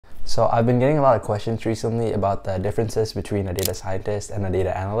So I've been getting a lot of questions recently about the differences between a data scientist and a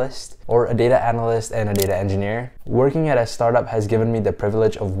data analyst, or a data analyst and a data engineer. Working at a startup has given me the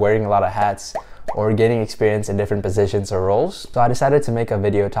privilege of wearing a lot of hats or gaining experience in different positions or roles. So I decided to make a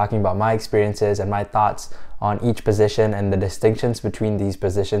video talking about my experiences and my thoughts on each position and the distinctions between these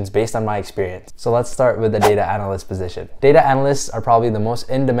positions based on my experience. So let's start with the data analyst position. Data analysts are probably the most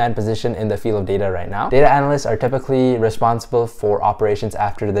in-demand position in the field of data right now. Data analysts are typically responsible for operations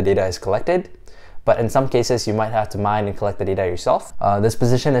after the data is collected, but in some cases you might have to mine and collect the data yourself. This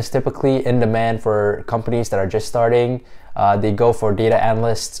position is typically in demand for companies that are just starting. They go for data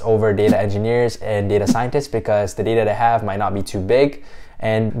analysts over data engineers and data scientists because the data they have might not be too big,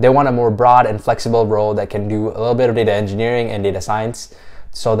 and they want a more broad and flexible role that can do a little bit of data engineering and data science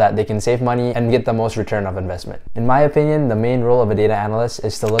so that they can save money and get the most return of investment. In my opinion, the main role of a data analyst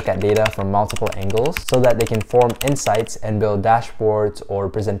is to look at data from multiple angles so that they can form insights and build dashboards or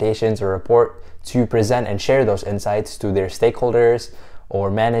presentations or report to present and share those insights to their stakeholders or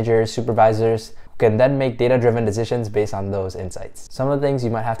managers, supervisors, can then make data-driven decisions based on those insights. Some of the things you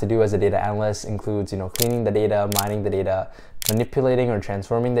might have to do as a data analyst includes, cleaning the data, mining the data, manipulating or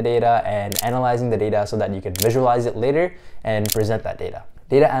transforming the data, and analyzing the data so that you can visualize it later and present that data.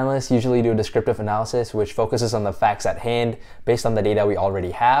 Data analysts usually do descriptive analysis, which focuses on the facts at hand based on the data we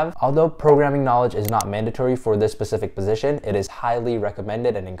already have. Although programming knowledge is not mandatory for this specific position, it is highly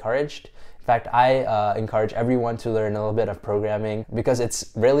recommended and encouraged. In fact, I encourage everyone to learn a little bit of programming because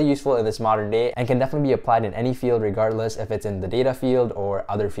it's really useful in this modern day and can definitely be applied in any field regardless if it's in the data field or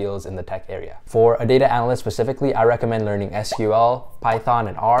other fields in the tech area. For a data analyst specifically, I recommend learning SQL, Python,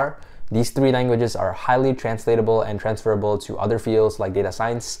 and R. These three languages are highly translatable and transferable to other fields like data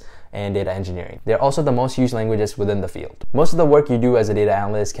science and data engineering. They're also the most used languages within the field. Most of the work you do as a data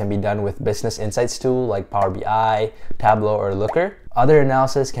analyst can be done with business insights tools like Power BI, Tableau, or Looker. Other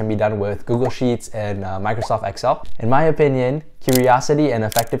analysis can be done with Google Sheets and Microsoft Excel. In my opinion, curiosity and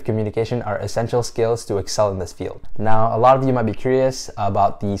effective communication are essential skills to excel in this field. Now, a lot of you might be curious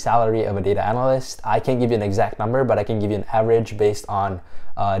about the salary of a data analyst. I can't give you an exact number, but I can give you an average based on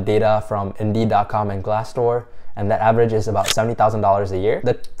data from Indeed.com and Glassdoor, and that average is about $70,000 a year.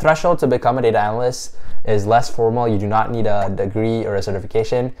 The threshold to become a data analyst is less formal. You do not need a degree or a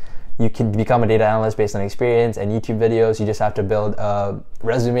certification. You can become a data analyst based on experience and YouTube videos. You just have to build a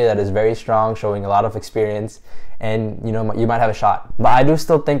resume that is very strong, showing a lot of experience, and you might have a shot. But I do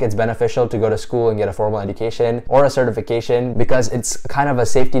still think it's beneficial to go to school and get a formal education or a certification because it's kind of a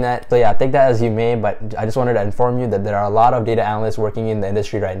safety net. So yeah, take that as you may, but I just wanted to inform you that there are a lot of data analysts working in the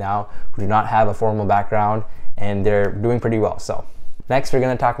industry right now who do not have a formal background, and they're doing pretty well. So next, we're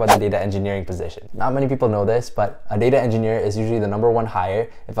going to talk about the data engineering position. Not many people know this, but a data engineer is usually the #1 hire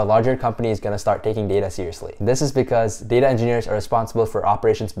if a larger company is going to start taking data seriously. This is because data engineers are responsible for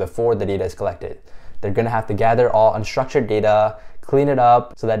operations before the data is collected. They're going to have to gather all unstructured data, clean it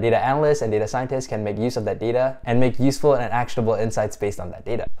up so that data analysts and data scientists can make use of that data and make useful and actionable insights based on that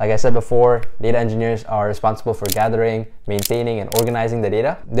data. Like I said before, data engineers are responsible for gathering, maintaining, and organizing the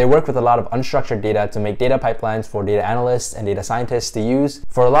data. They work with a lot of unstructured data to make data pipelines for data analysts and data scientists to use.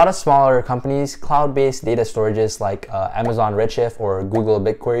 For a lot of smaller companies, cloud-based data storages like Amazon Redshift or Google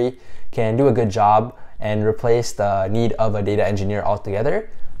BigQuery can do a good job and replace the need of a data engineer altogether.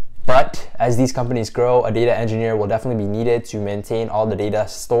 But as these companies grow, a data engineer will definitely be needed to maintain all the data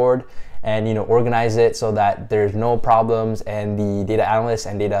stored and organize it so that there's no problems and the data analysts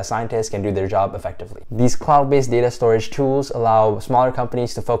and data scientists can do their job effectively. These cloud-based data storage tools allow smaller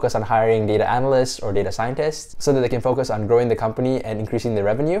companies to focus on hiring data analysts or data scientists so that they can focus on growing the company and increasing their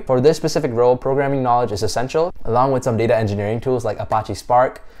revenue. For this specific role, programming knowledge is essential, along with some data engineering tools like Apache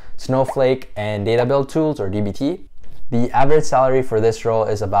Spark, Snowflake, and data build tools or dbt. The average salary for this role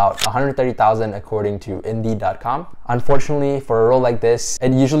is about $130,000 according to Indeed.com. Unfortunately, for a role like this,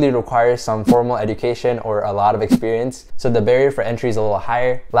 it usually requires some formal education or a lot of experience, so the barrier for entry is a little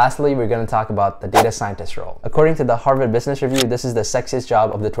higher. Lastly, we're going to talk about the data scientist role. According to the Harvard Business Review, this is the sexiest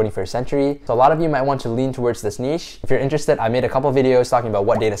job of the 21st century, so a lot of you might want to lean towards this niche. If you're interested, I made a couple videos talking about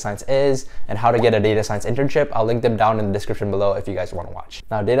what data science is and how to get a data science internship. I'll link them down in the description below if you guys want to watch.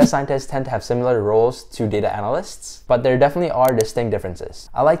 Now, data scientists tend to have similar roles to data analysts, but there definitely are distinct differences.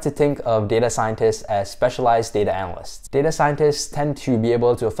 I like to think of data scientists as specialized data analysts. Data scientists tend to be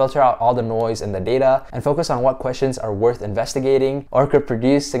able to filter out all the noise in the data and focus on what questions are worth investigating or could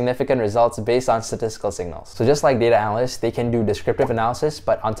produce significant results based on statistical signals. So just like data analysts, they can do descriptive analysis,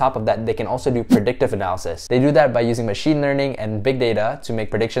 but on top of that, they can also do predictive analysis. They do that by using machine learning and big data to make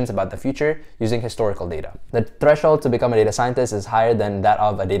predictions about the future using historical data. The threshold to become a data scientist is higher than that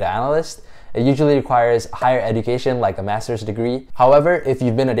of a data analyst, it usually requires higher education like a master's degree. However, if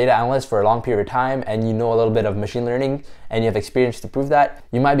you've been a data analyst for a long period of time and you know a little bit of machine learning and you have experience to prove that,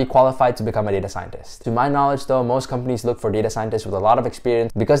 you might be qualified to become a data scientist. To my knowledge though, most companies look for data scientists with a lot of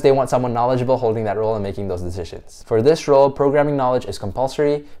experience because they want someone knowledgeable holding that role and making those decisions. For this role, programming knowledge is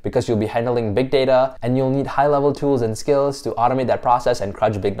compulsory because you'll be handling big data and you'll need high-level tools and skills to automate that process and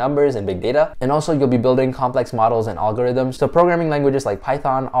crunch big numbers and big data. And also you'll be building complex models and algorithms. So programming languages like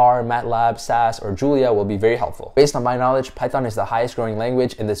Python, R, MATLAB, SAS, or Julia will be very helpful. Based on my knowledge, Python is the highest growing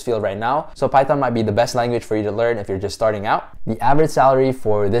language in this field right now. So Python might be the best language for you to learn if you're just starting out. The average salary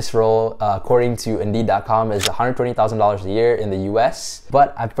for this role, according to Indeed.com, is $120,000 a year in the US.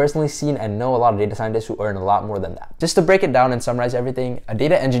 But I've personally seen and know a lot of data scientists who earn a lot more than that. Just to break it down and summarize everything, a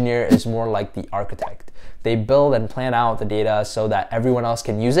data engineer is more like the architect. They build and plan out the data so that everyone else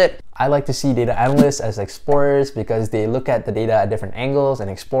can use it. I like to see data analysts as explorers because they look at the data at different angles and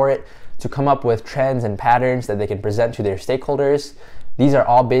explore it to come up with trends and patterns that they can present to their stakeholders. These are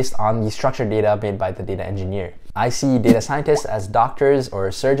all based on the structured data made by the data engineer. I see data scientists as doctors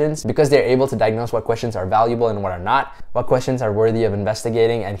or surgeons because they're able to diagnose what questions are valuable and what are not, what questions are worthy of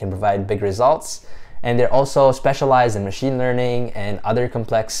investigating and can provide big results. And they're also specialized in machine learning and other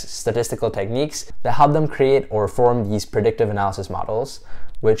complex statistical techniques that help them create or form these predictive analysis models,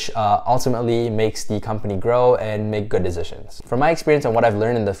 which ultimately makes the company grow and make good decisions. From my experience and what I've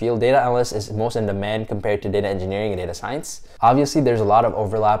learned in the field, data analyst is most in demand compared to data engineering and data science. Obviously, there's a lot of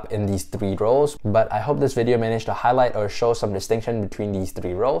overlap in these three roles, but I hope this video managed to highlight or show some distinction between these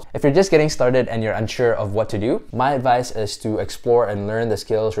three roles. If you're just getting started and you're unsure of what to do, my advice is to explore and learn the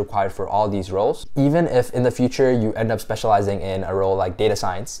skills required for all these roles. Even if in the future you end up specializing in a role like data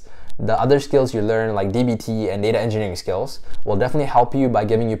science, the other skills you learn like DBT and data engineering skills will definitely help you by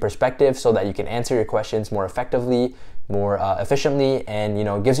giving you perspective so that you can answer your questions more effectively, more efficiently, and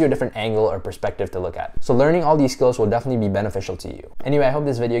gives you a different angle or perspective to look at. So learning all these skills will definitely be beneficial to you. Anyway, I hope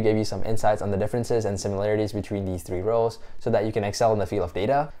this video gave you some insights on the differences and similarities between these three roles so that you can excel in the field of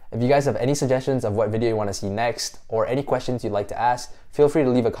data. If you guys have any suggestions of what video you want to see next or any questions you'd like to ask, feel free to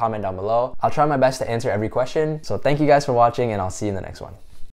leave a comment down below. I'll try my best to answer every question. So thank you guys for watching and I'll see you in the next one.